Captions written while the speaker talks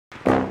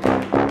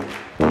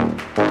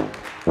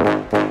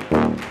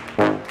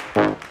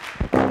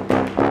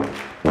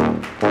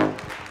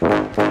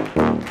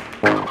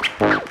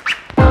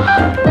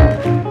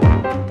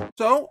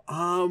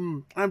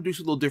wanted to do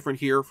something a little different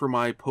here for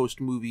my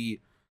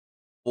post-movie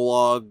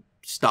vlog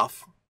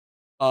stuff.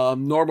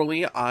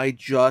 Normally, I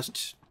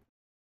just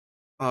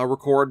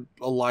record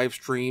a live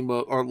stream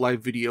or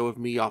live video of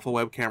me off a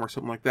webcam or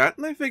something like that,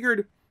 and I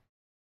figured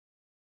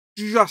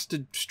just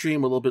to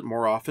stream a little bit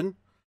more often,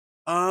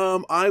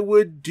 I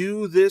would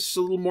do this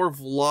a little more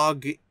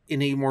vlog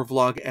in a more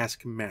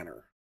vlog-esque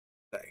manner.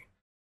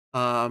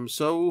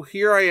 So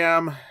here I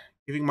am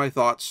giving my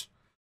thoughts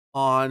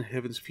on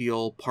Heaven's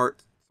Feel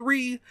Part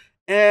 3,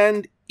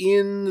 and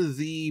in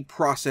the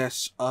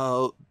process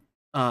of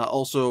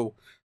also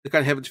the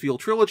kind of Heaven's Feel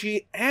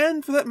trilogy,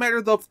 and for that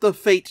matter, the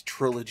Fate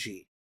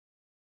trilogy.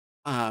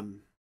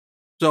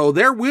 So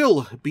there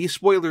will be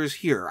spoilers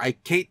here. I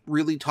can't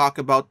really talk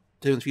about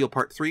Heaven's Feel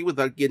Part 3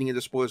 without getting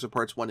into spoilers of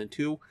Parts 1 and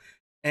 2,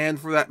 and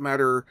for that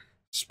matter,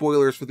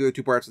 spoilers for the other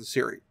two parts of the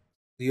series,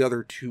 the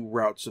other two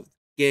routes of the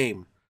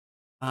game.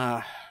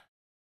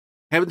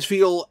 Heaven's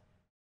Feel,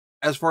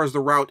 as far as the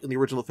route in the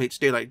original Fate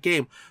Stay Night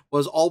game,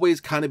 was always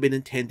kind of been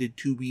intended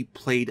to be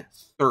played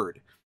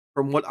third.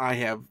 From what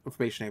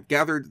information I have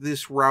gathered,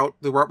 the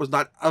route was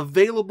not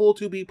available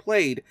to be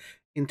played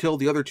until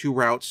the other two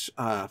routes,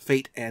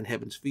 Fate and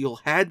Heaven's Feel,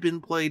 had been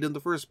played in the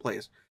first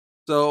place.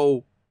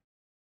 So,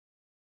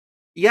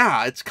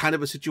 yeah, it's kind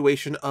of a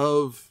situation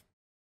of,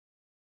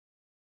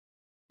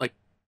 like,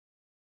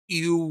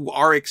 you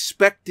are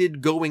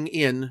expected going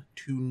in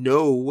to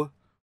know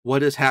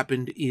what has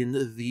happened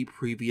in the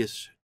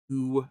previous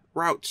two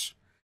routes.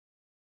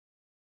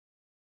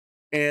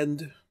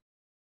 And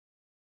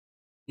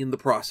in the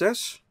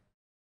process,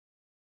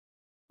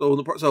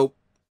 well,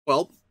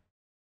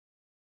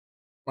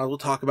 I will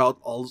talk about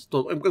all.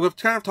 So I'm going to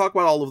kind of talk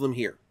about all of them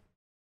here.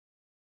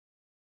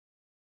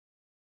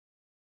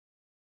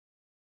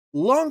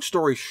 Long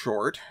story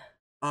short,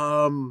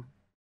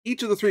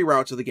 each of the three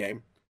routes of the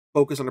game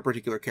focus on a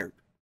particular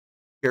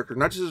character,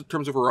 not just in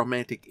terms of a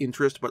romantic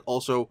interest, but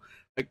also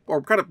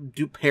or kind of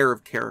do pair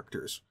of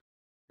characters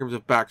in terms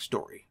of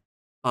backstory.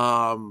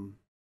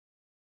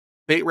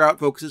 Fate route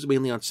focuses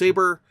mainly on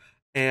Saber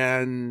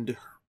and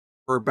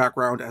her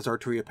background as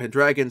Arturia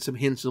Pendragon, some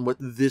hints on what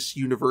this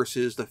universe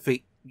is, the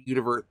Fate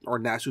universe or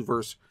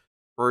Nasuverse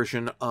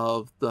version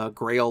of the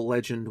Grail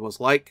legend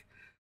was like,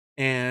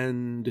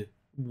 and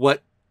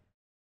what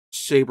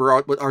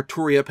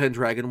Arturia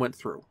Pendragon went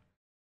through.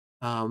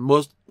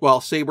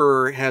 While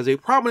Saber has a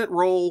prominent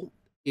role,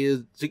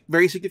 is a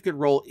very significant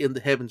role in the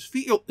Heaven's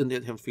Feel,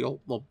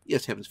 well,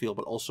 yes, Heaven's Feel,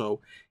 but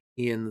also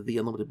in the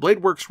Unlimited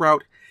Blade Works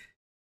route,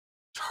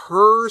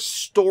 her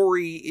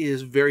story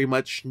is very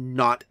much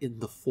not in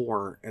the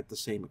fore at the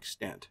same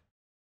extent.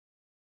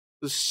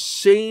 The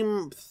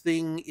same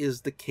thing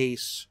is the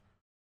case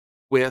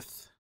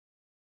with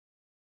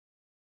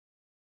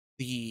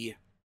the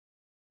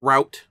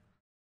route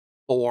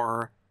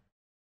for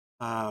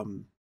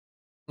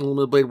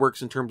Unlimited Blade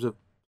Works in terms of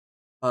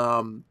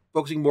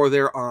focusing more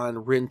there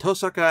on Rin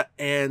Tosaka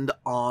and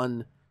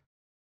on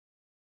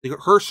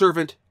her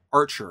servant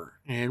Archer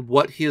and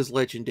what his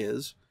legend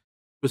is.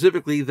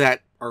 Specifically,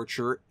 that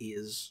Archer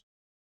is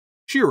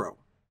Shiro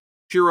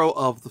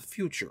of the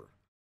future.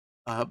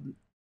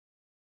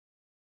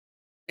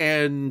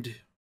 And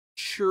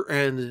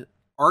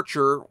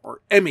Archer,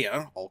 or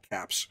Emiya, all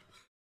caps,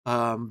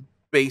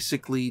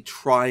 basically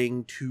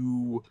trying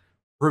to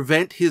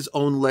prevent his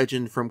own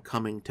legend from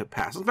coming to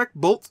pass. In fact,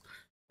 both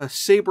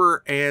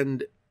Saber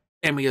and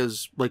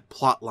Emiya's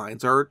plot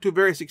lines are, to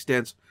various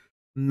extents,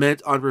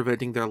 meant on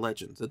preventing their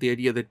legends. That the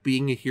idea that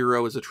being a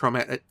hero is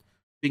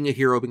being a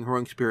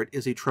heroic spirit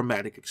is a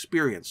traumatic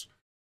experience.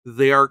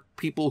 They are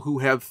people who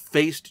have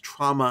faced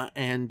trauma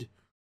and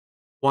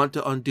want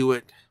to undo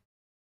it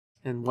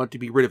and want to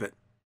be rid of it.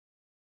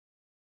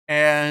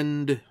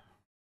 And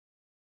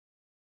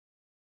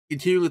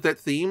continuing with that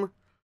theme,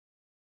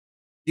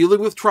 dealing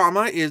with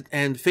trauma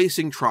and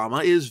facing trauma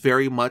is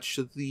very much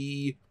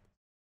the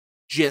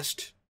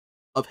gist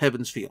of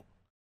Heaven's Feel,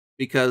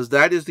 because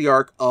that is the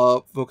arc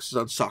of focuses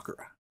on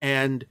Sakura,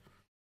 and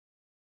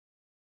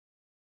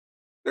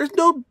there's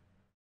no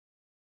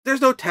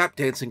tap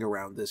dancing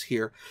around this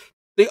here.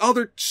 The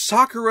other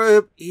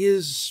Sakura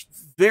is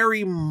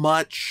very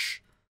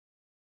much,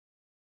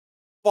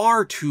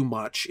 far too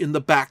much in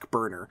the back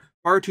burner,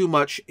 far too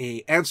much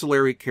a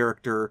ancillary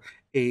character,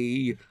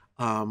 in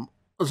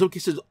some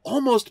cases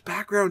almost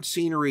background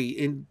scenery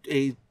in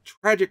a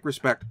tragic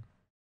respect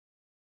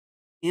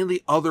in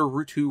the other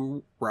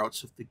two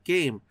routes of the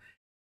game.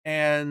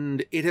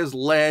 And it has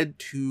led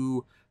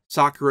to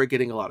Sakura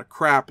getting a lot of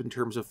crap in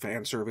terms of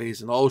fan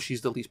surveys and,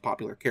 she's the least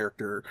popular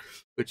character,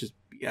 which is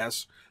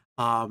BS,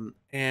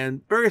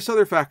 and various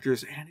other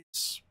factors, and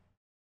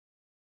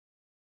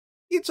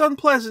it's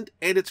unpleasant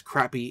and it's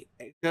crappy,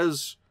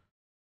 because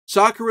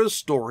Sakura's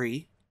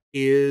story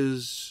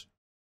is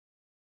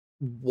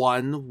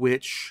one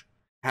which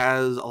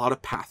has a lot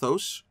of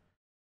pathos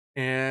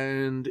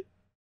and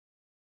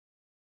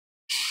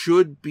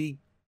should be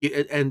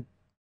and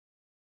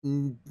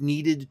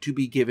needed to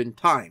be given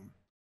time.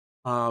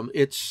 And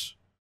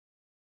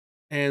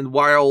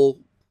while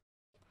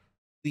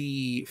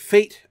the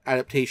Fate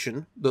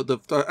adaptation, the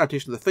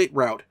adaptation of the Fate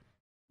route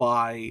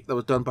that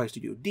was done by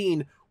Studio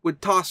Dean,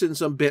 would toss in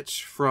some bits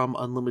from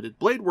Unlimited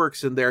Blade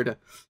Works in there to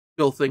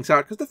fill things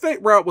out, because the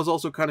Fate route was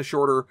also kind of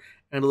shorter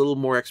and a little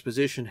more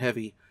exposition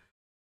heavy,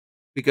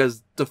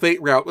 because the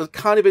Fate route was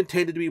kind of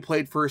intended to be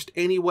played first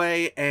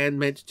anyway, and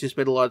meant to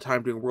spend a lot of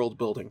time doing world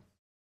building.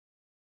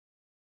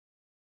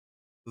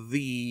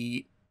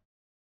 They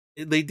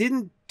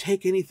didn't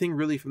take anything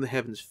really from the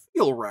Heaven's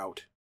Feel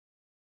route,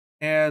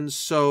 and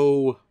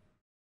so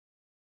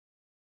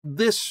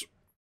this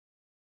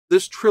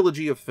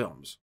trilogy of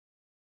films,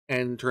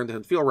 and in turn the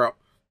Heaven's Feel route,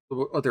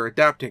 what they're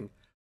adapting,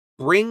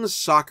 brings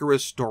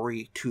Sakura's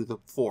story to the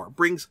fore,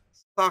 brings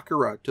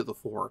Sakura to the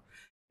fore,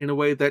 in a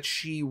way that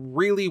she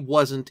really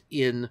wasn't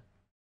in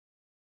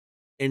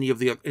any of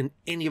the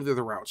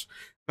other routes.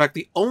 In fact,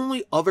 the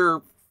only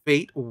other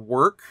Fate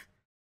work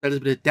that has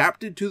been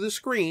adapted to the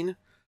screen,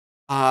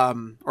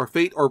 or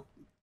Fate or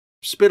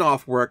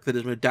spin-off work that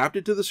has been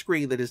adapted to the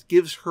screen, that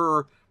gives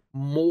her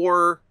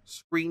more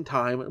screen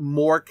time,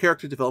 more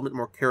character development,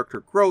 more character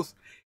growth.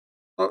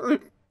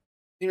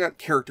 Not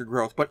character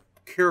growth, but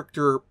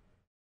character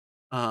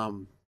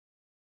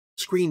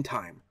screen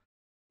time,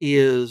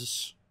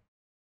 is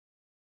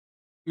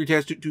your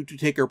chance to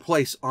take her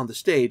place on the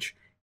stage,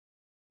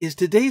 is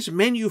today's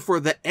menu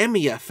for the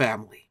Emiya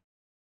family.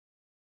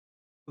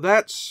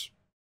 That's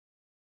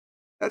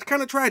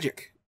kind of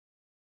tragic.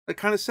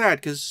 That's kind of sad,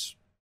 because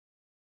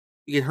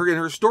again,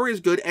 her story is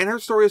good, and her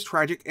story is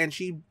tragic, and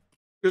she's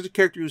a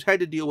character who's had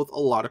to deal with a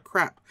lot of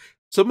crap.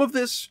 Some of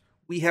this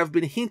we have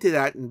been hinted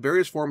at in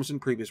various forms in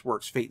previous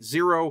works. Fate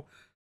Zero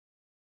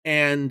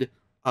and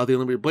the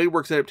Unlimited Blade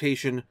Works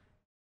adaptation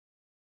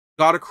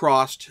got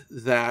across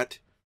that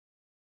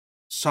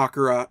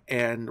Sakura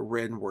and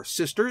Rin were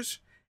sisters,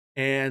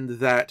 and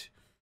that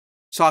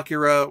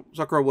Sakura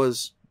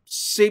was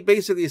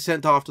basically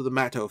sent off to the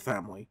Mato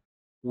family,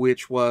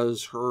 which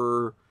was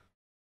her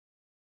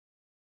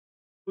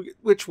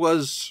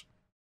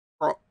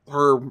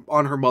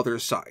on her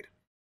mother's side,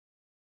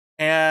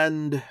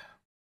 and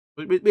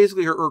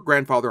basically her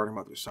grandfather on her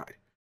mother's side,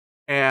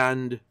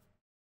 and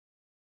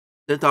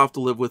sent off to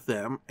live with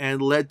them,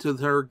 and led to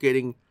her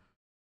getting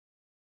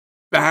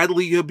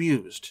badly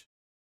abused.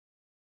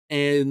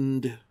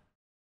 And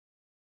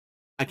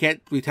I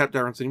can't be tapped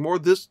down anymore.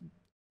 These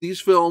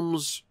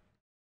films,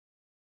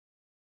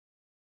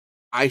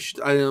 they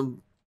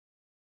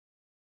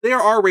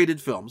are R-rated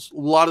films. A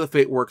lot of the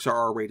Fate works are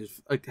R-rated,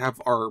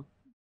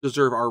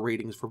 deserve R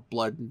ratings for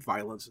blood and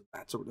violence and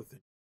that sort of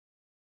thing.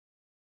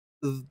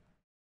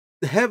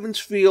 The Heaven's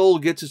Feel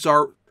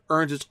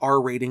earns its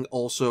R rating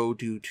also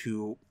due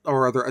to,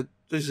 or rather,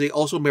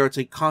 also merits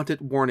a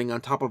content warning on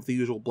top of the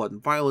usual blood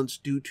and violence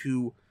due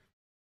to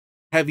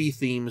heavy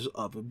themes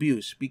of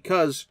abuse,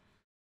 because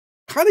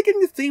kind of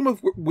getting the theme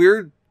of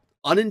weird,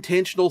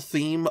 unintentional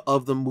theme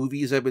of the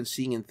movies I've been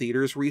seeing in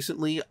theaters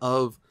recently,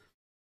 of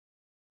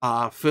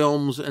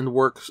films and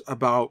works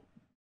about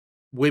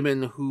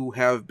women who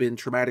have been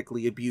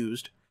traumatically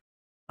abused.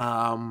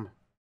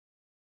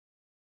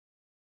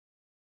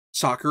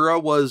 Sakura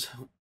was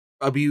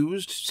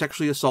abused,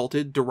 sexually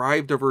assaulted,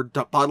 derived of her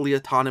bodily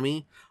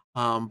autonomy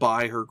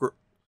by her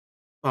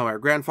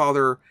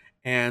grandfather,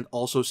 and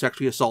also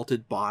sexually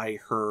assaulted by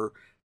her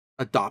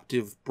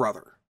adoptive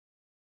brother.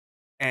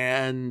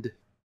 And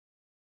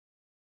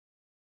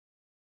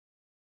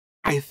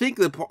I think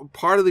that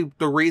part of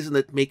the reason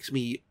that makes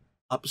me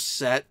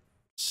upset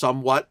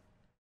somewhat,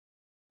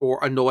 or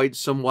annoyed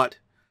somewhat,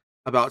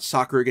 about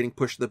Sakura getting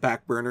pushed to the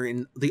back burner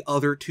in the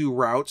other two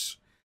routes,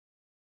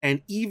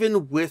 and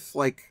even with,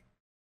 like,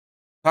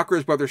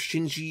 Sakura's brother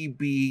Shinji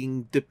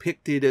being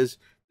depicted as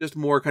just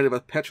more kind of a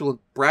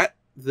petulant brat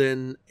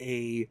than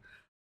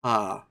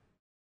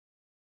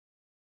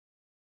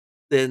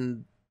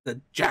than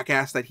the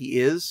jackass that he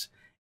is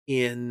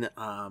in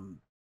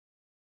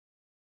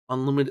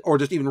Unlimited, or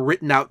just even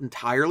written out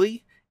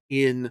entirely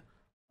in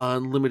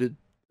Unlimited,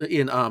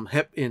 in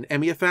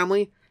Emiya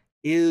family,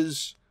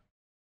 is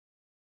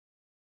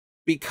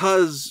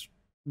because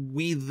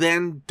we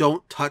then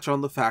don't touch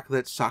on the fact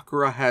that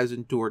Sakura has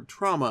endured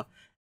trauma,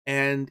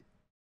 and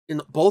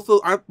in both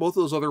of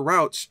those other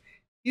routes,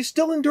 she's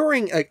still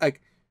enduring.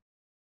 Like,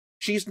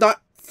 she's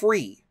not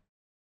free.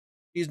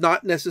 She's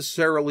not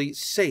necessarily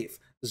safe.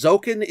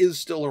 Zoken is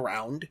still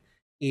around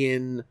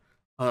in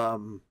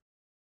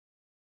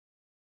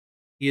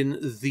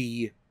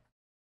the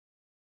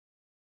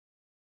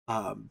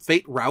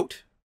Fate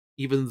route,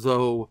 even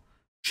though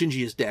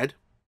Shinji is dead.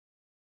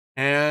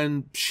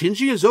 And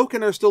Shinji and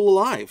Zoken are still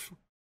alive.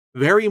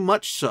 Very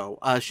much so.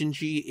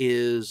 Shinji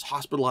is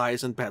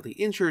hospitalized and badly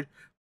injured,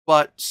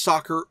 but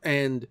Sakura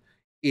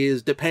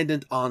is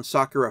dependent on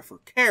Sakura for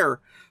care.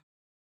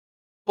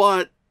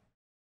 But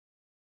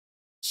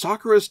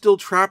Sakura is still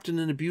trapped in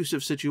an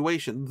abusive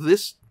situation.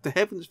 The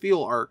Heaven's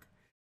Feel arc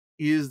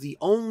is the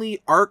only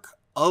route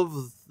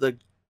of the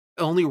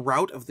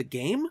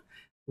game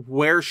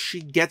where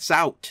she gets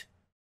out.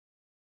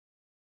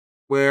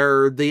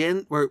 Where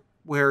the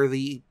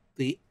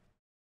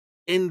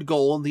end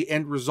goal and the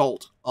end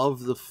result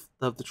of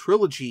of the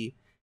trilogy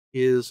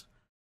is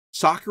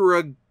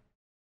Sakura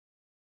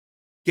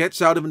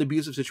gets out of an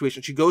abusive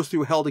situation. She goes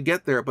through hell to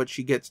get there, but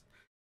she gets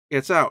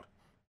out.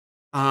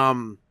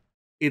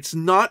 It's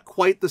not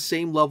quite the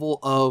same level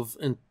of,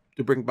 and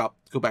to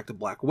go back to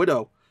Black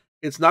Widow,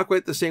 it's not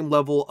quite the same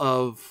level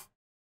of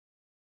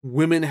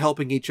women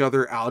helping each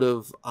other out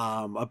of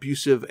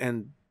abusive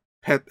and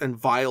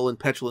vile and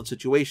petulant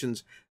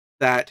situations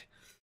that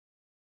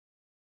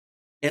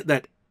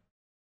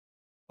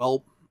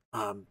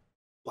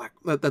Black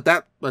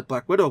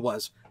Widow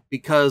was,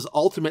 because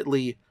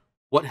ultimately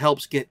what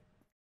helps get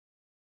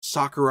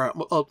Sakura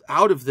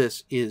out of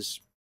this is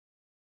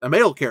a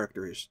male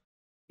character,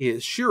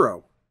 is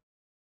Shiro.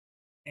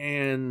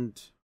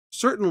 And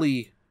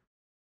certainly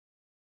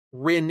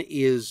Rin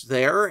is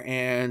there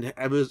and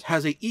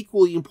has an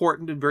equally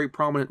important and very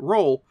prominent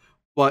role,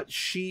 but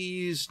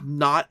she's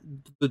not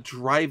the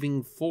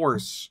driving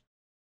force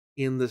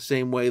in the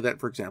same way that,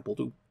 for example,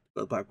 to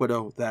Black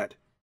Widow, that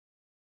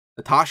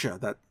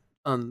Natasha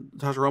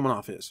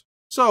Romanoff is.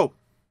 So,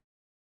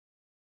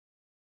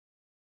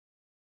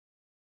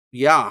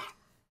 yeah.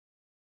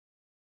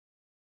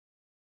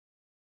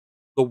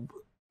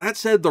 That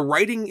said, the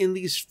writing in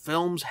these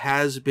films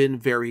has been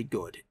very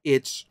good.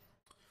 The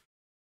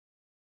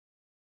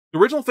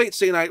original Fate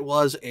Stay Night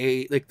was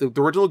the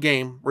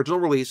original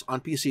release on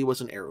PC was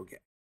an Arrow game.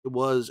 It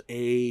was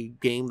a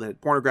game that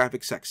had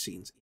pornographic sex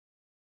scenes.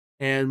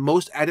 And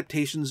most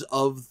adaptations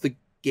of the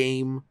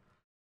game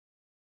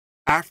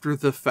after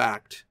the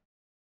fact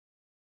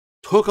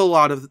took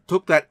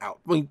that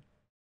out. I mean,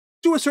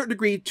 to a certain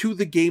degree, to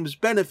the game's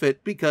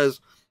benefit, because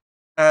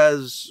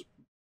as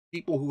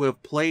people who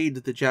have played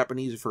the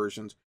Japanese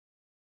versions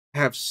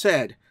have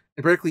said,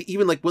 and particularly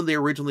even like when they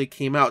originally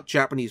came out,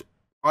 Japanese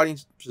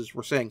audiences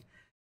were saying,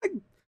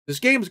 this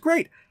game's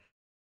great.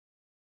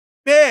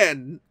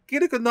 Man,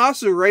 Kiriko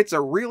Nasu writes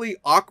a really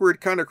awkward,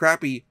 kind of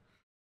crappy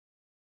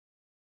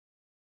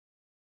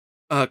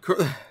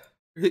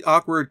really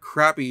awkward,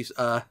 crappy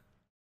sex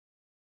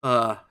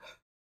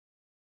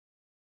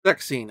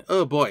scene.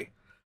 Oh boy.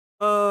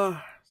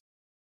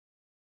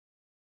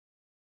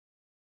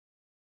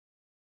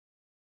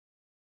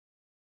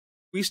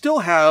 We still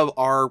have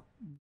our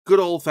good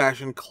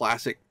old-fashioned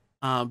classic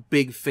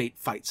big Fate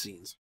fight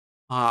scenes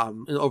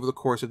over the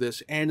course of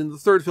this, and in the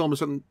third film,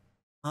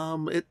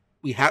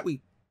 we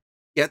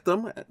get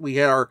them. We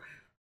had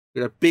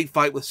a big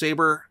fight with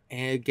Saber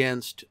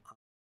against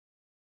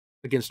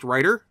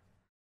Ryder,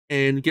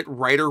 and get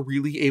Ryder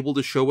really able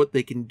to show what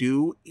they can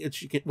do,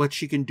 what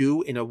she can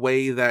do in a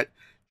way that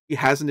she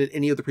hasn't in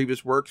any of the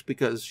previous works,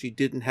 because she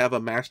didn't have a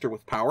master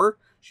with power.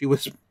 She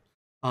was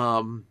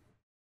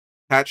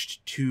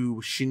attached to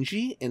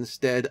Shinji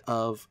instead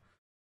of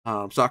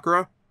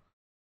Sakura.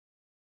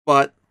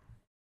 But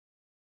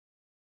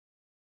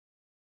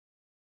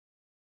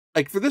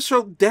like for this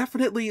show,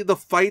 definitely the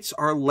fights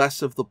are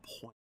less of the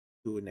point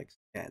to an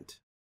extent.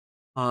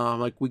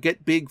 Like we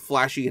get big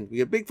flashy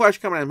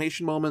camera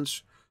animation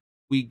moments.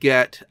 We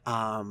get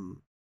a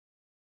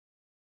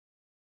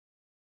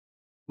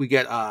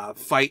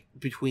fight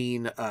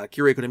between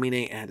Kirei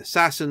Konamine and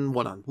Assassin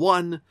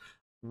 1-on-1.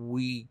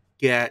 We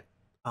get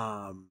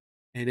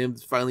and then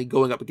finally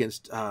going up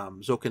against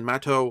Zoken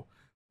Mato.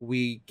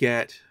 We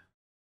get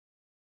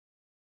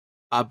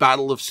a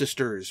battle of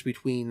sisters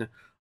between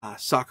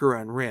Sakura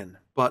and Rin.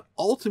 But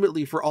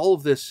ultimately, for all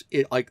of this,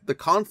 the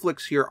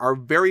conflicts here are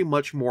very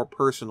much more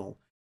personal.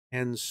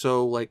 And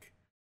so, like,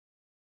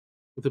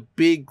 the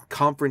big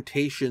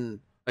confrontation,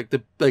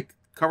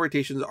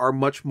 confrontations are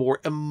much more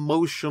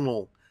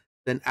emotional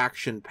than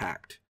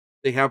action-packed.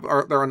 They're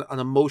on an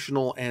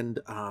emotional and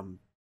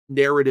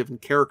narrative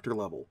and character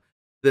level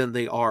than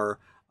they are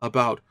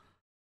about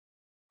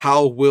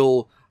how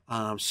will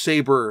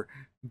Saber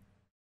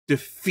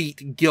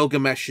defeat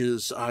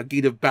Gilgamesh's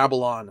Gate of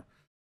Babylon,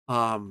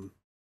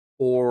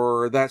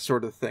 or that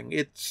sort of thing.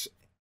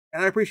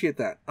 And I appreciate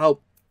that. Oh,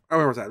 I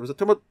remember that. It was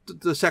talking about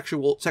the sex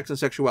and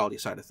sexuality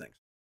side of things.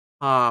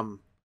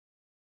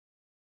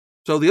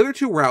 So the other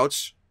two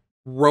routes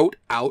wrote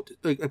out,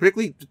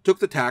 particularly took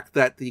the tack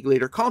that the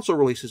later console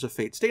releases of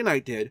Fate Stay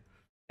Night did,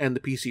 and the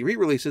PC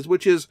re-releases,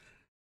 which is,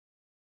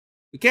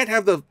 we can't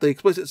have the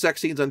explicit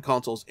sex scenes on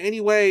consoles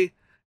anyway,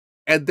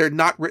 and they're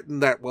not written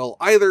that well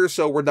either,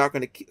 so we're not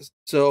going to...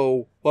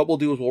 So what we'll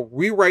do is we'll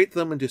rewrite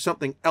them into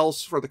something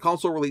else for the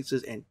console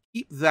releases and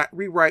keep that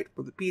rewrite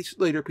for the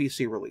later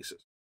PC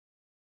releases.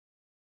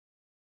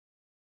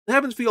 The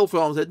Heaven's Feel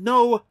film said,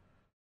 no,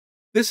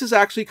 this is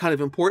actually kind of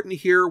important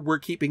here, we're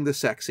keeping the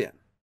sex in.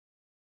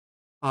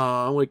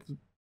 Like,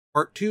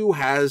 Part 2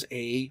 has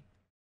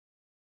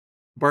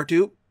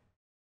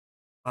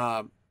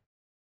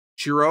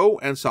Shiro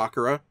and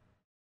Sakura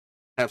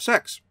have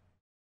sex.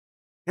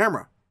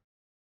 Camera.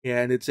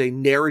 And it's a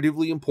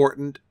narratively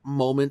important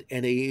moment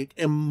and a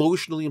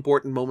emotionally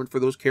important moment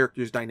for those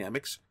characters'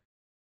 dynamics.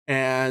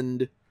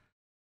 And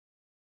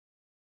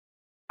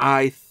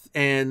I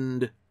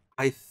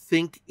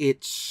think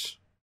it's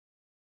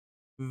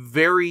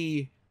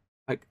very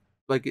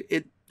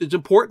it's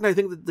important. I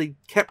think that they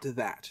kept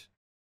that.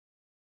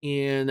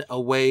 in a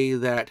way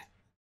that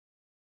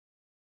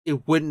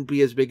it wouldn't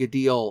be as big a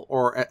deal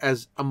or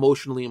as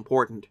emotionally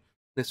important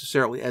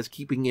necessarily as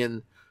keeping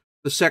in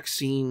the sex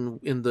scene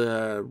in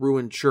the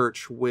ruined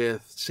church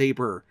with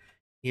Saber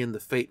in the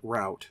Fate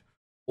route,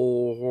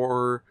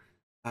 or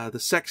the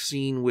sex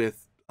scene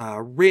with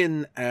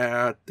Rin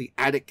at the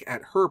attic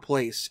at her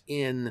place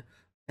in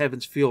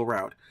Heaven's Feel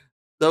route.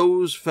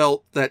 Those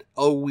felt that,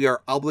 oh, we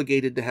are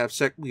obligated to have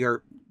sex. We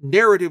are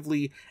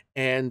narratively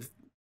and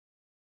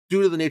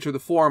due to the nature of the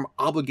form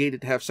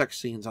obligated to have sex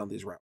scenes on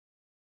these routes.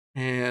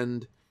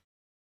 And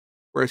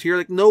whereas here,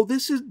 like, no,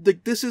 this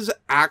is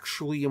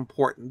actually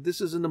important.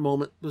 This isn't a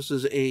moment.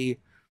 It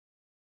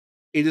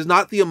is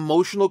not the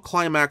emotional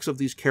climax of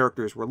these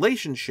characters'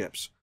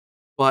 relationships,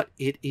 but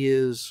it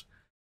is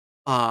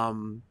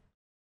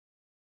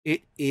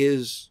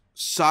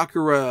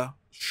Sakura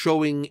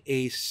showing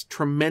a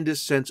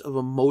tremendous sense of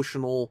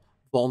emotional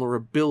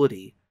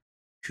vulnerability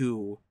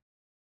to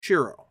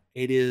Shiro.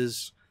 It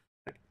is,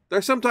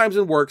 there's sometimes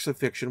in works of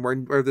fiction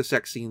where the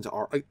sex scenes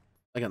are,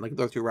 again, like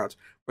those two routes,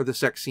 where the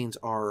sex scenes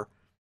are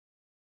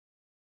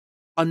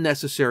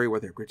unnecessary, where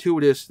they're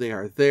gratuitous. They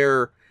are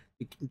there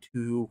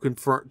to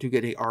confirm, to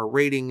get a R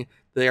rating.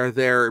 They are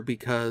there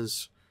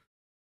because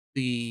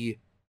the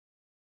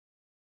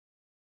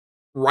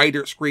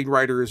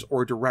screenwriters,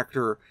 or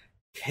director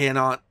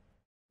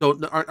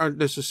aren't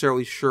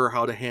necessarily sure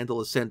how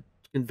to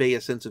convey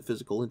a sense of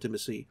physical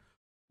intimacy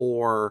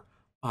or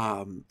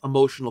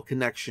emotional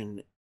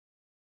connection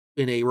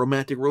in a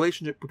romantic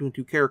relationship between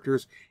two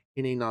characters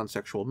in a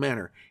non-sexual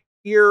manner.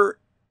 Here,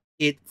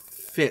 it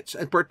fits,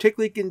 and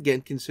particularly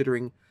again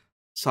considering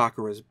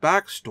Sakura's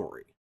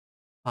backstory,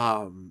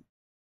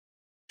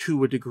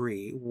 to a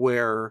degree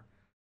where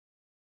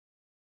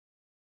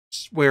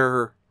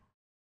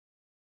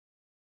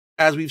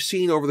as we've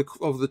seen over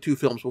the two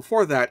films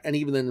before that, and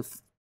even then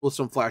with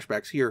some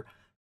flashbacks here,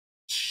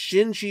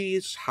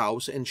 Shinji's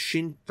house and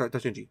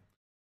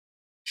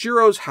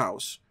Shiro's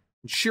house,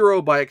 and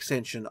Shiro by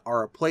extension,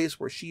 are a place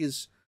where she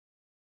is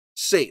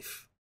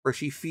safe, where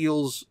she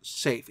feels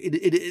safe. It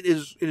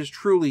is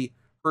truly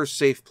her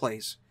safe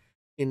place,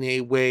 in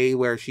a way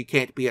where she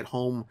can't be at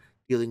home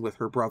dealing with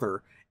her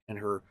brother and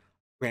her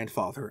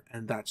grandfather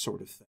and that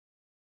sort of thing.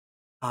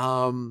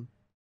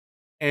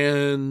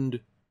 And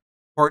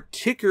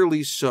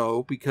particularly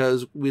so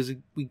because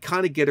we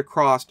kind of get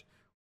across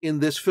in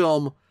this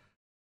film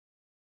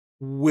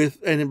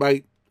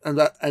and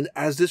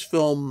as this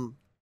film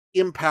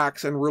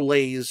impacts and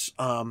relays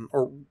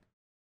or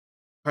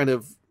kind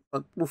of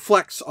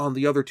reflects on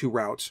the other two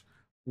routes,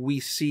 we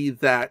see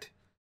that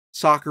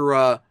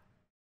Sakura,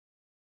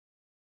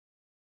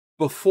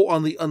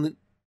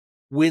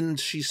 when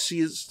she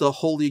sees the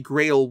Holy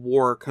Grail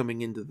War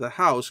coming into the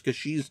house,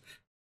 because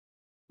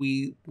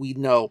we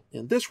know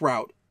in this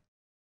route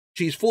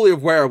she's fully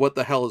aware of what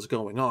the hell is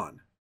going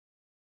on,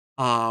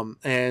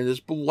 and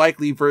is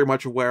likely very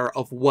much aware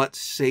of what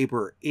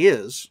Saber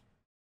is.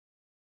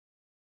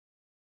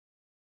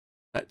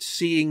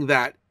 Seeing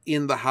that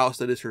in the house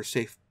that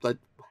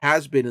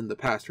has been in the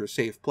past her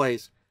safe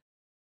place,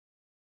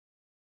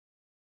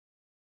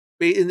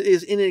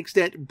 is in an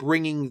extent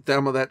bringing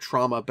some of that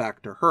trauma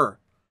back to her.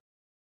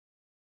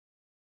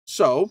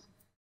 So,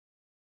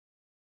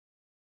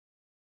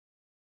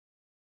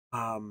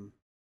 having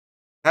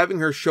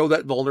her show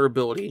that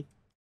vulnerability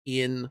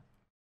in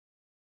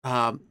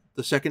the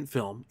second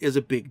film is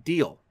a big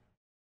deal,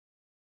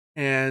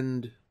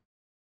 and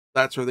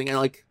that sort of thing. And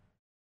like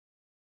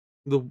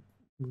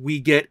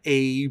we get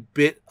a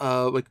bit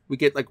of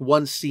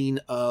one scene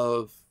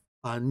of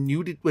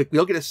nudity. Like, we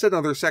don't get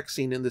another sex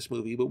scene in this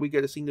movie, but we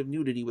get a scene of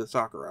nudity with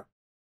Sakura,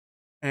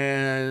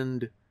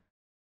 and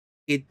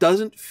it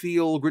doesn't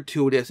feel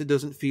gratuitous. It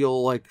doesn't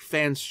feel like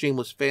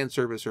shameless fan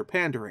service or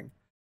pandering.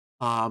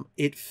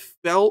 It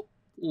felt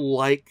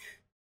like,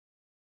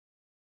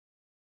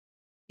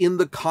 in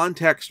the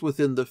context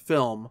within the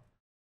film,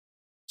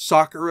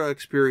 Sakura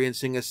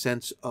experiencing a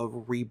sense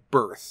of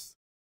rebirth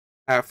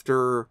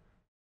after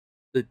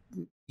the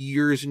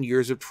years and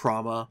years of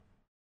trauma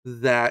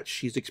that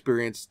she's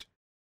experienced.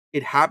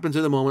 It happens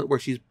in a moment where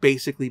she's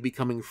basically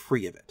becoming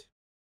free of it,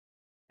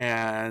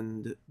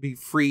 and be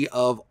free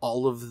of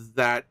all of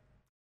that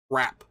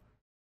crap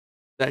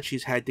that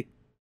she's had to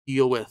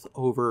deal with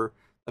over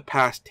the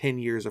past 10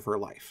 years of her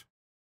life.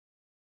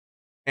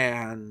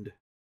 And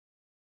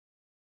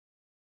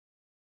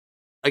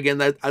again,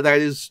 that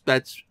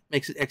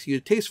makes it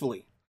executed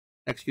tastefully,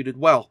 executed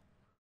well.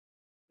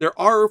 There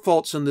are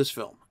faults in this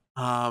film,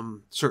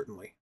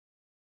 certainly.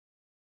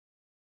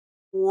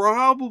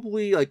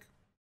 Probably, like,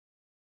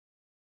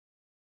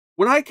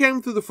 when I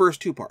came through the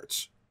first two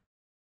parts,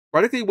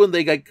 particularly when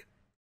they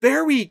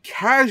very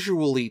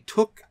casually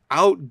took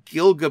out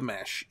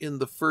Gilgamesh in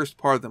the first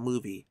part of the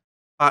movie,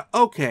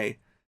 okay,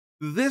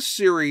 this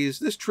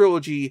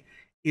trilogy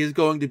is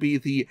going to be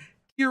the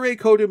Kirei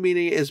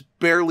Kotomine is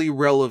barely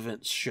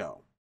relevant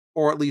show,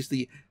 or at least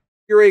the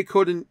Kirei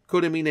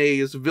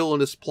Kotomine's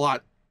villainous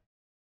plot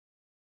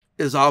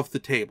is off the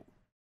table.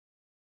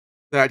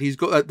 That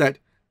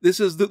This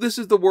is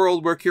the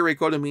world where Kirei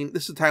Kotomine,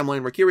 this is the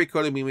timeline where Kirei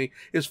Kotomine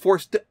is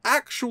forced to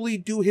actually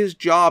do his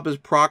job as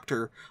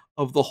proctor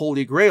of the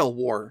Holy Grail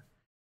War,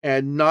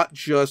 and not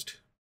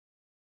just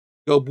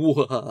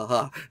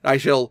go, I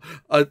shall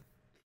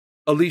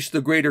unleash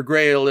the Greater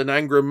Grail and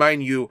anger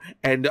Minyu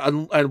and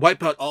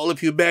wipe out all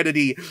of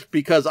humanity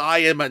because I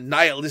am a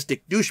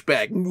nihilistic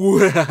douchebag.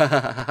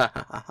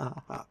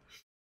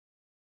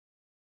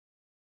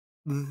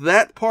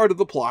 That part of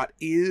the plot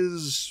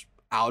is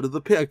out of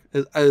the pic,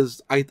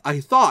 as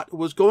I thought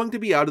was going to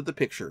be out of the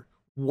picture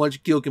once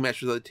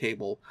Gilgamesh was at the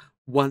table,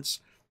 once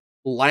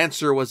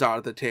Lancer was out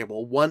of the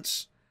table,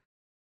 once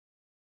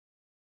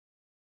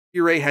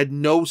Kirei had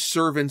no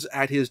servants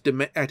at his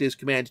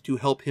command to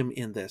help him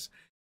in this.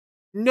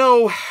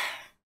 No,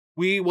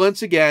 we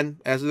once again,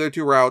 as their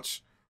two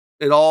routes,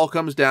 it all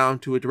comes down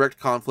to a direct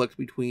conflict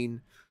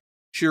between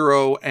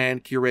Shiro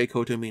and Kirei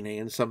Kotomine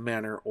in some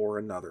manner or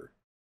another.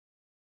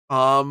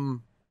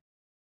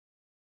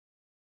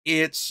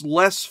 It's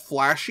less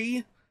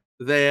flashy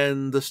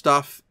than the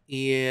stuff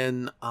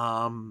in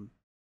than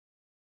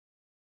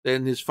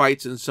his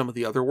fights in some of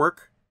the other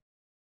work.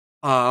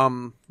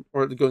 Or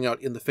going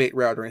out in the Fate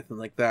route or anything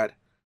like that.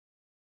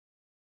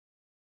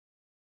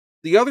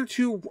 The other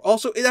two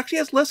also, it actually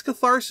has less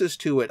catharsis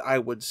to it, I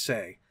would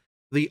say.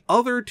 The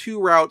other two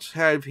routes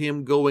have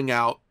him going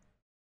out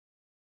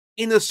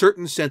in a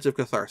certain sense of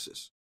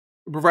catharsis,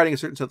 providing a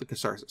certain sense of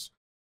catharsis.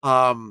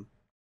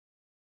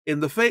 In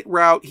the Fate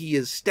route, he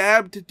is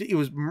stabbed.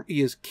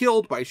 He is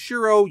killed by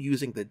Shiro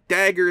using the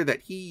dagger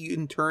that he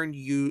in turn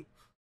used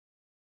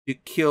to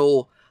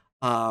kill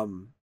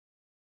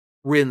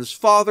Rin's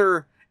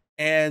father,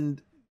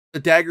 and a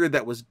dagger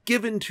that was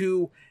given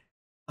to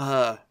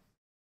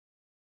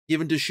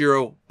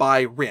Shiro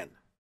by Rin.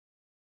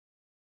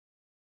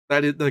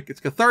 That is like it's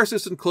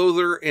catharsis and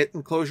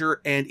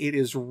closure, and it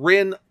is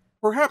Rin,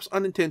 perhaps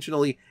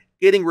unintentionally,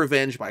 getting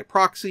revenge by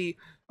proxy,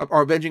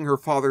 or avenging her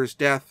father's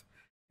death,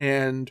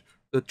 and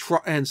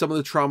some of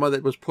the trauma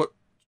that was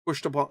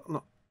pushed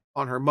upon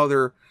her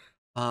mother,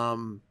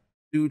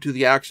 due to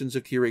the actions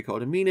of Kirei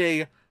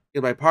Kotomine,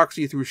 and by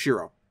proxy through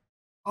Shiro.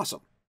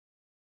 Awesome.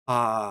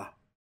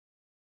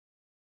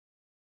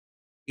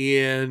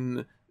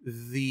 In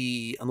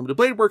the Unlimited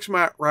Blade Works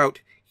route,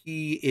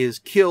 he is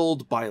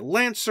killed by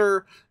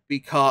Lancer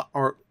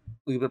or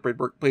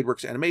Blade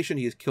Works animation.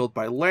 He is killed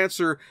by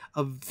Lancer,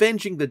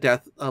 avenging the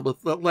death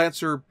with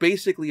Lancer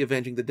basically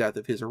avenging the death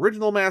of his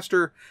original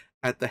master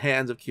at the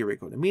hands of Kirei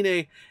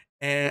Kotomine,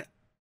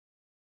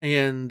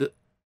 and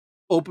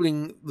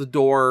opening the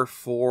door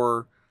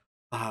for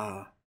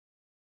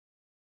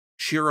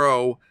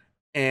Shiro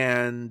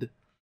and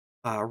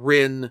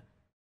Rin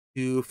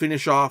to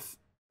finish off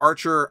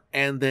Archer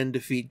and then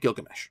defeat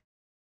Gilgamesh.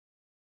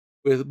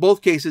 With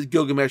both cases,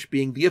 Gilgamesh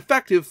being the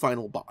effective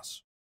final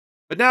boss.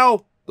 But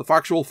now, the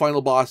factual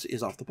final boss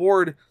is off the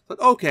board.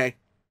 But okay,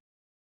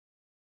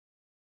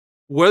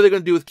 what are they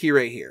going to do with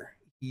Kirei here?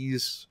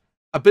 He's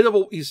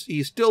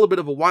still a bit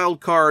of a wild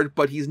card,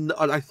 but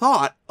I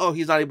thought,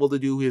 he's not able to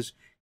do his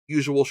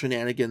usual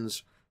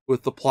shenanigans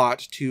with the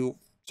plot so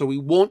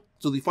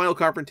the final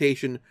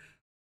confrontation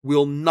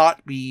will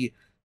not be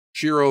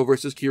Shiro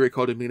versus Kirei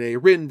Kotomine,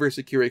 Rin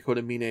versus Kirei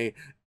Kotomine,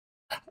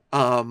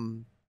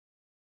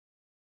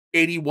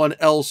 81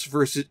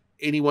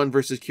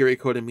 versus Kirei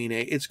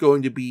Kotomine. It's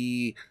going to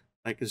be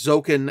like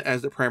Zoken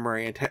as the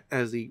primary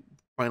as the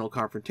final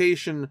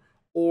confrontation,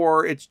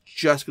 or it's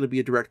just going to be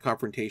a direct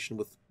confrontation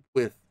with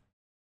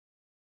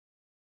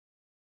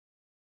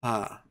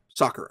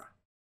Sakura.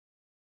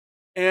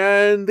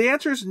 And the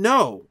answer is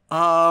no.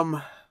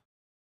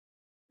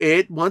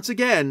 Once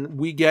again,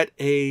 we get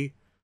the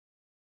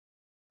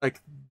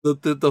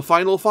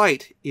final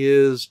fight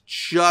is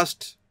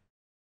just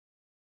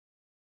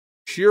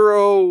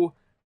Shiro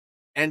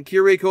and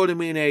Kirei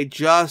Kotomine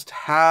just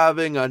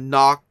having a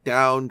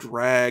knockdown,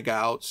 drag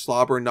out,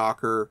 slobber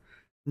knocker,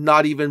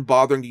 not even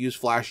bothering to use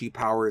flashy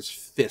powers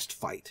fist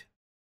fight.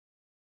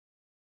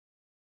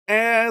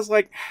 And it's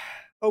like,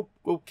 oh,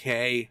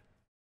 okay.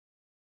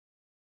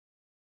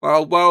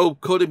 While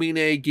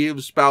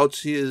Kotomine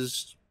spouts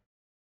his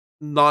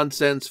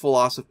nonsense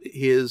philosophy,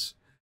 his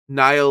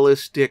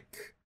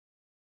nihilistic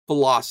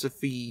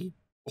philosophy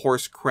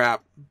horse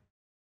crap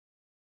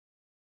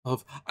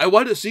of, I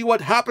want to see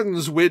what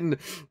happens when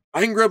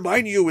Angra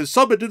Mainyu is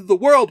summoned into the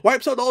world,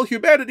 wipes out all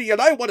humanity, and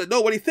I want to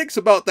know what he thinks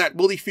about that.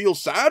 Will he feel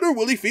sad or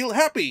will he feel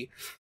happy?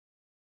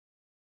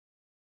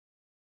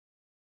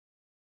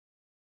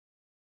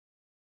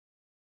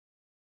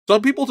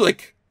 Some people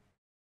like,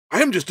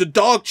 I am just a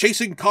dog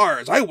chasing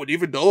cars. I wouldn't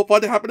even know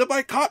what happened if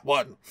I caught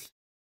one.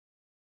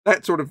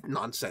 That sort of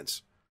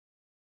nonsense.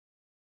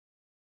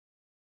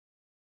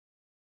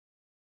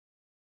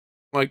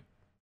 Like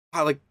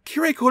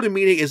Kirei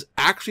Kotomine is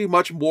actually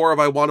much more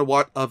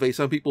of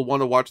some people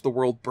want to watch the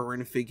world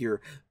burn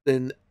figure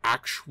than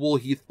actual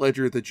Heath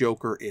Ledger the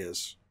Joker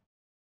is.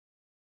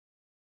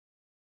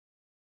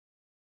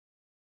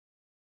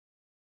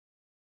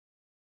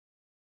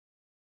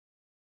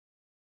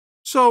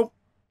 So,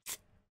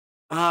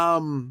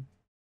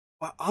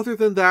 But other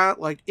than that,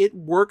 like, it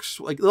works,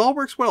 like, it all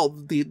works well.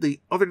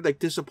 The other, like,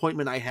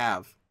 disappointment I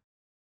have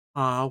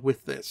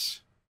with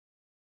this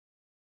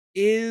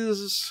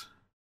is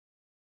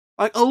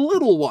like a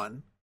little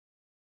one,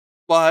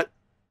 but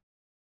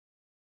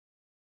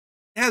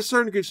it has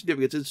certain good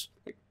significance. It's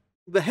like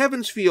the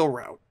Heavens Feel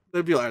route,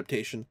 the Feel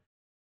adaptation,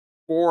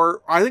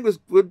 for I think it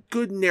was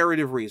good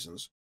narrative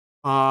reasons.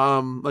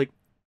 Like,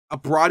 I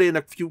brought in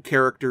a few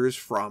characters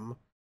from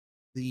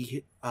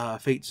the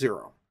Fate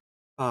Zero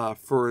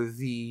for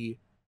the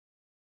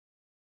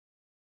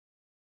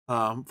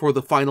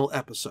final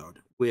episode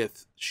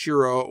with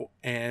Shiro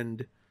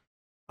and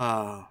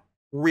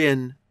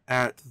Rin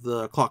at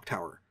the clock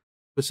tower.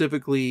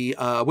 Specifically,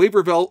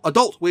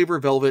 adult Waver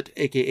Velvet,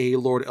 aka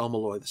Lord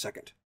Elmaloy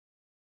II.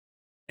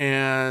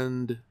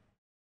 And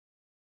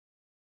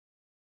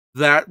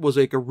that was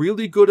like a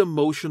really good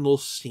emotional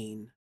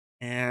scene.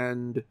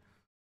 And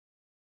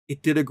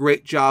it did a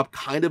great job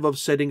kind of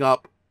setting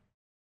up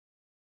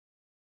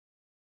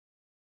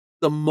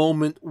the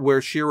moment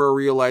where Shiro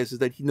realizes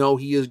that,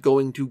 he is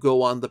going to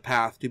go on the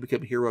path to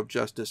become a hero of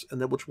justice,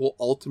 and that which will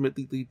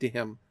ultimately lead to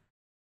him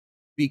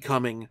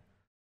becoming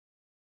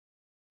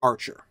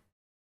Archer.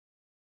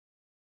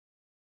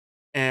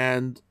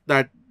 And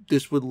that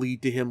this would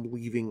lead to him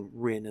leaving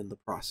Rin in the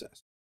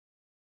process.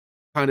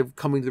 Kind of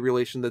coming to the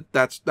realization that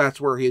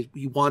that's where he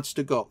wants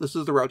to go. This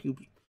is the route he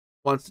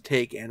wants to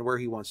take and where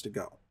he wants to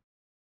go.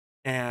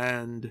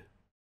 And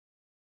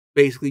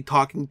basically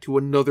talking to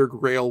another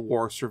Grail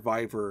War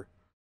survivor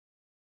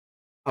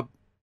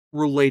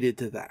related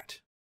to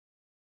that.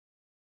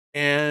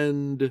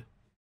 And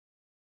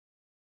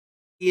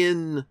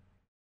in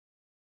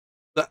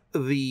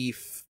the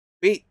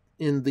fate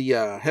in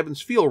the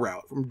Heaven's Feel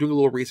route, from doing a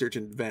little research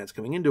in advance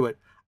coming into it,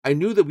 I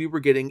knew that we were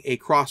getting a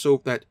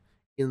crossover, that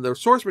in the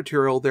source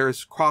material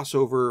there's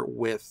crossover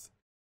with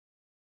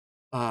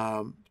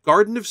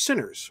Garden of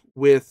Sinners,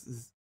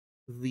 with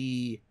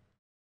the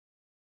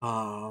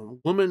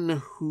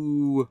woman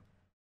who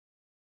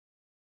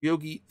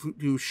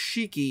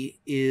Shiki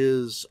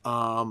is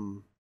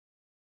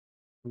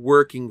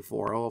working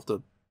for. I'll have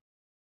to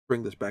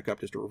bring this back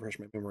up just to refresh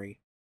my memory.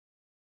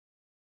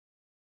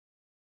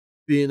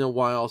 Been a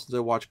while since I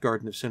watched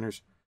Garden of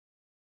Sinners.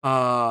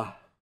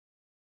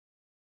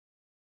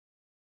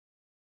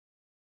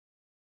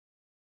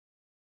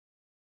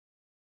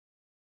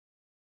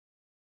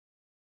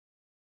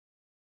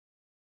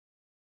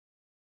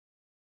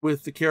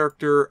 With the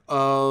character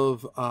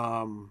of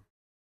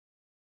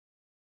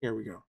here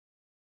we go.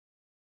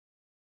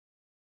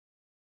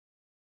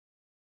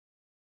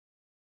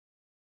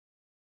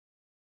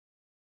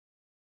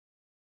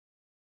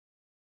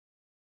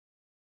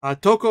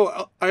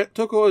 Toko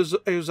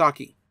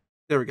Ozaki.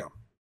 There we go.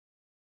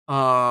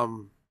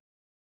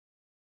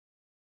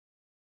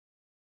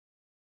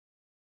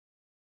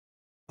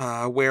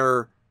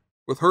 Where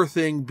with her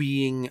thing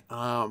being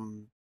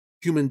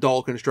human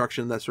doll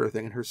construction, that sort of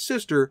thing, and her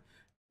sister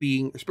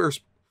being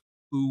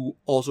who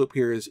also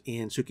appears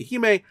in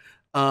Tsukihime,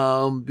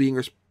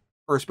 being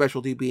her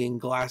specialty being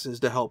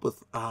glasses to help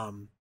with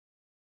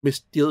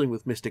dealing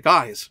with mystic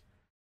eyes.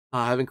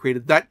 Having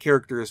created that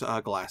character's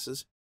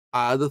glasses,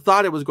 the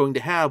thought it was going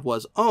to have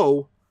was,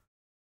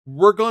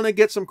 we're going to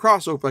get some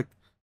crossover. Like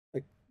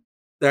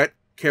that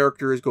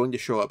character is going to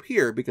show up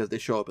here because they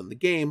show up in the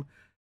game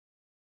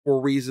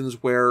for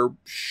reasons where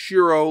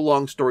Shiro,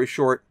 long story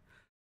short,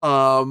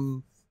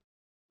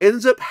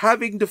 ends up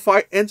having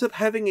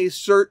a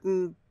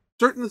certain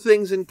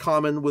things in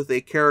common with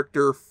a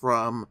character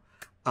from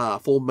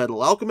Full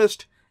Metal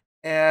Alchemist,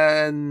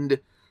 and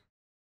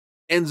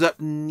ends up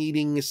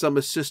needing some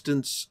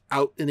assistance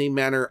out in a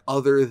manner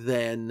other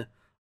than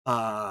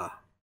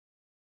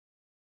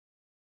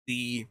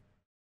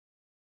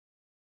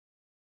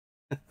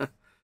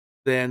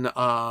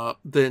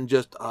than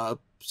just a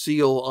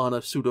seal on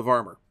a suit of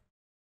armor.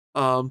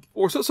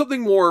 Or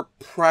something more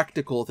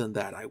practical than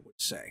that, I would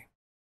say.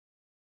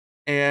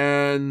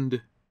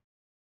 And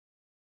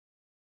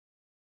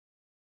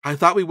I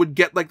thought we would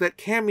get like that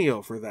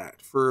cameo for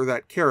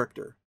that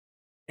character.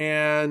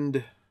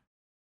 And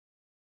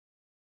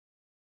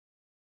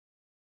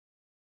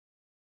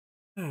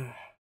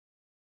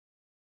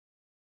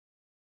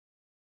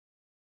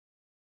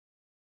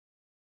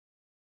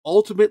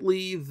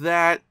ultimately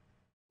that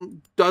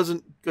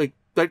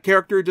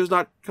character does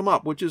not come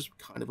up, which is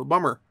kind of a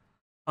bummer.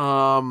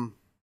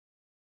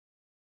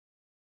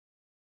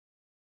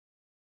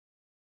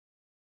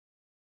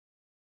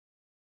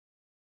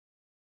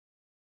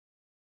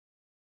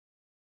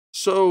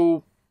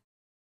 So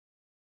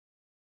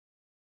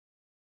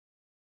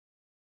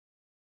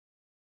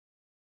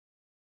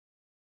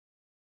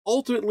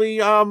ultimately,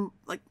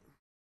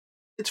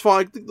 it's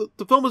fine.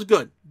 The film is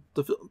good.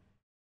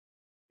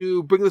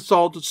 To bring this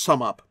all to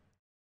sum up,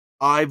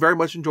 I very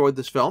much enjoyed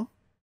this film.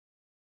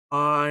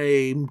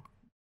 I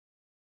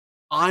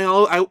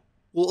will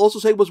also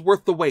say it was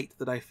worth the wait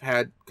that I've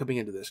had coming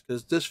into this,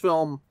 because this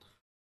film,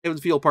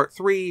 Heaven's Feel Part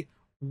 3,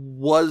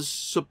 was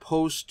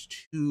supposed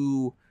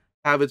to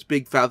have its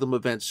big Fathom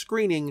event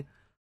screening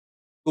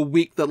the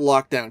week that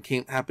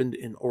lockdown happened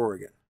in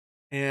Oregon.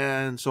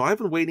 And so I've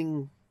been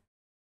waiting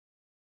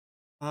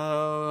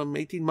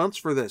 18 months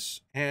for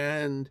this,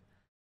 and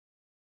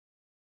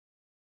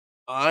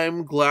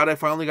I'm glad I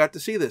finally got to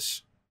see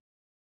this.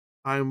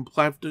 I'm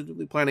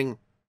planning,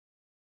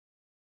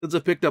 since I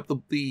picked up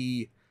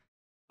the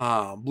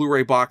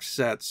Blu-ray box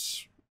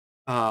sets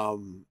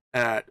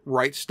at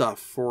RightStuf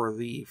for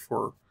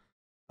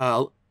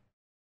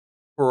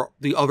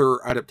the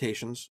other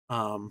adaptations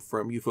from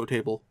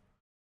Ufotable.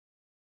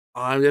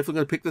 I'm definitely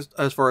going to pick this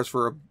as far as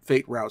for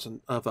Fate routes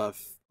and of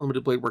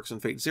Limited Blade Works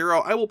and Fate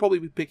Zero. I will probably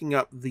be picking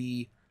up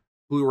the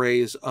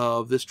Blu-rays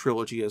of this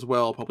trilogy as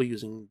well, probably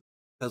using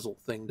the Bezel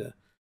thing to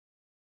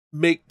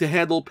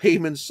handle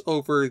payments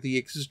over the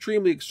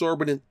extremely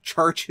exorbitant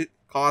charge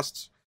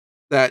costs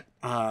that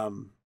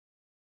that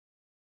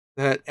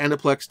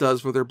Aniplex does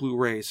for their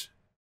Blu-rays.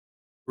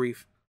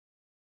 Brief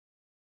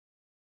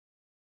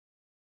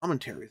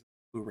commentaries,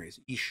 Blu-rays,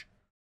 eesh.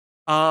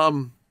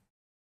 But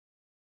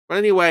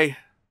anyway,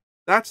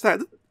 that's that,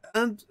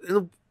 and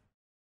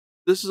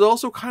this is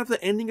also kind of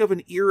the ending of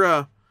an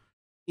era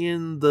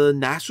in the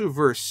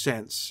Nasuverse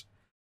sense,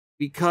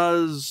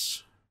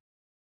 because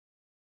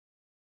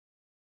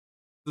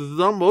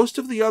most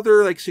of the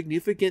other like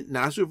significant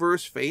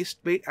Nasuverse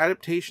face-bait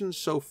adaptations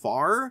so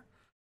far,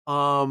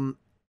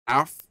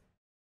 outside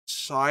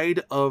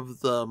of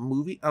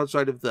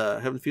the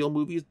Heaven Feel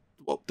movies,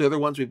 well, the other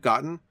ones we've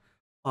gotten,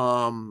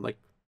 like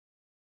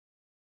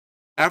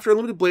after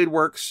Limited Blade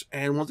Works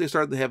and once they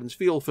started the Heaven's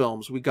Feel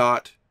films, we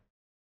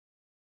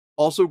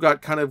also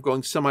got kind of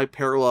going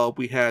semi-parallel.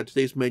 We had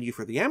Today's Menu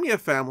for the Amiya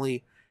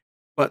family,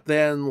 but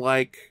then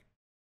like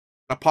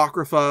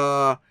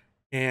Apocrypha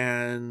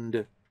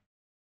and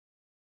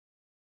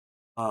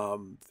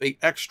Fate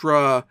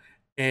Extra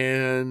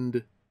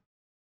and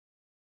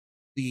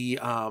the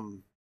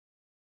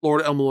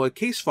Lord Elmaloy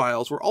case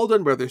files were all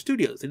done by their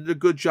studios. They did a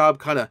good job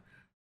kind of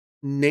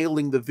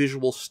nailing the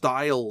visual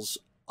styles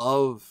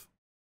of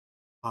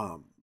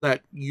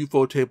that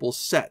Ufotable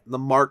set, the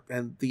mark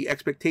and the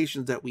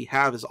expectations that we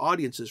have as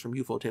audiences from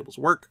Ufotable's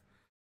work,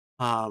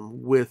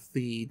 with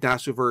the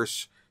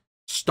Nasuverse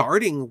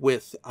starting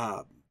with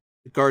the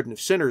Garden of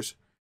Sinners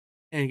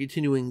and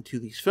continuing to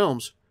these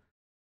films.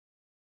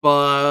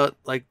 But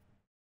like,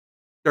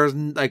 there's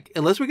like,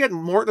 unless we get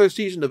more another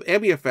season of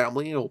Amiya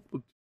Family,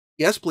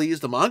 yes please,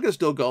 the manga's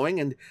still going,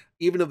 and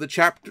even of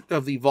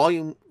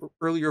the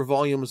earlier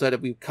volumes that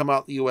have come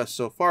out in the US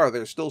so far,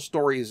 there's still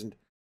stories and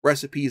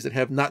recipes that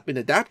have not been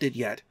adapted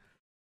yet.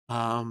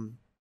 I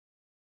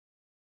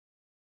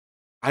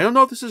don't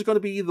know if this is going to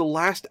be the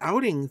last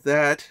outing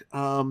that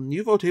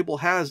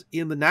Ufotable has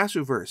in the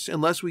Nasuverse,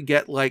 unless we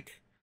get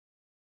like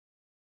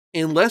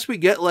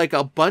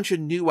a bunch of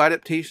new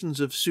adaptations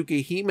of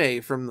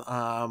Tsukihime from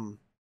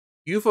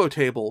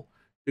Ufotable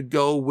to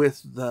go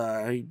with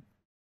the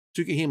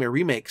Tsukihime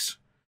remakes,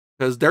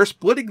 because they're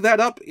splitting that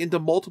up into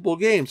multiple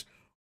games,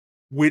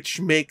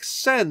 which makes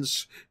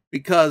sense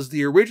because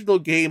the original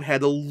game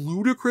had a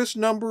ludicrous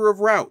number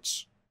of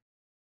routes.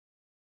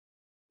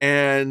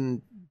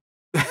 And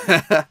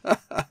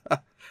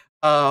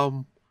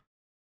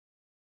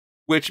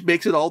which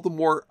makes it all the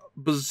more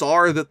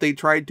bizarre that they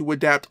tried to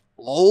adapt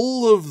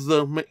all of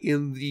them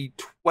in the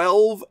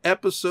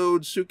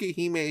 12-episode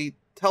Tsukihime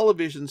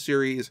television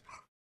series,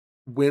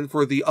 when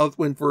for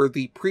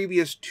the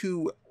previous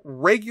 2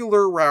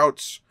 regular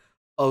routes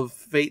of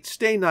Fate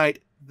Stay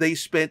Night, they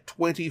spent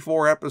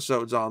 24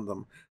 episodes on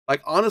them.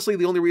 Like, honestly,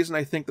 the only reason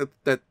I think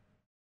that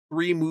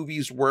 3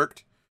 movies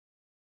worked,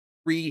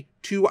 3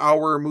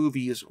 2-hour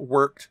movies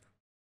worked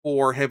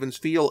for Heaven's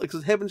Feel,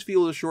 because Heaven's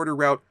Feel is a shorter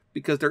route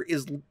because there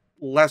is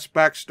less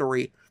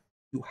backstory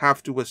you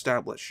have to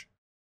establish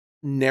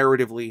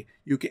narratively.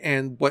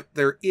 And what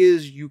there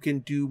is, you can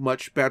do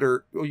much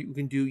better, or you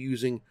can do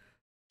using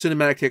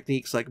cinematic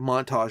techniques like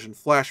montage and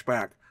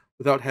flashback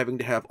without having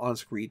to have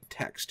on-screen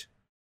text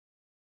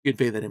to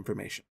convey that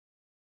information.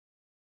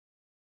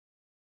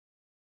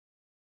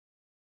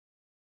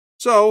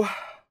 So,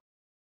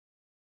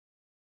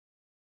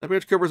 that pretty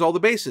much covers all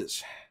the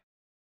bases.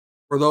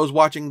 For those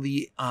watching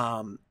the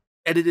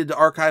edited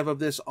archive of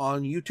this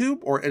on YouTube,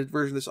 or edited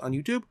version of this on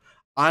YouTube,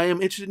 I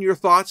am interested in your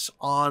thoughts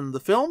on the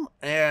film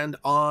and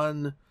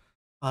on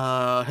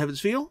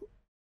Heaven's Feel.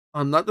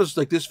 Not just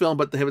like this film,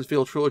 but the Heaven's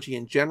Feel trilogy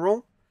in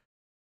general.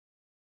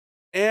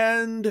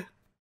 And,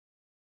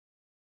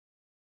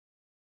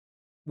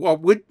 well,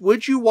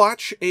 would you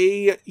watch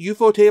a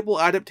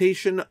Ufotable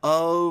adaptation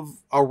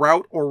of a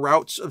route or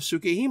routes of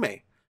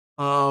Tsukihime?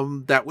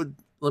 That would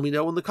let me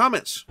know in the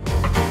comments.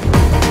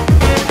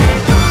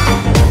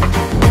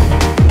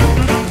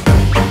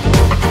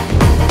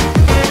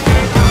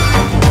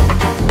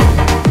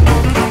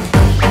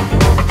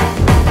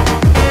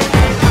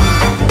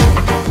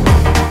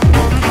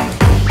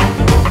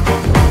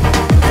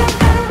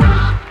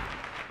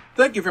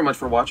 Thank you very much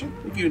for watching.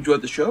 If you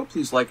enjoyed the show,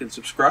 please like and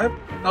subscribe.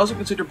 And also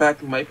consider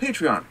backing my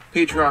Patreon.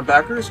 Patreon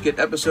backers get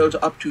episodes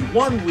up to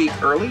 1 week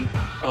early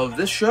of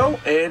this show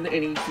and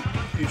any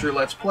future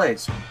Let's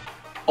Plays.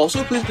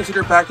 Also, please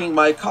consider backing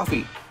my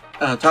Ko-fi.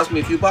 toss me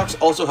a few bucks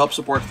also helps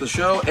support the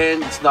show,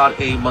 and it's not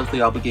a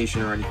monthly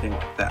obligation or anything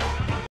like that.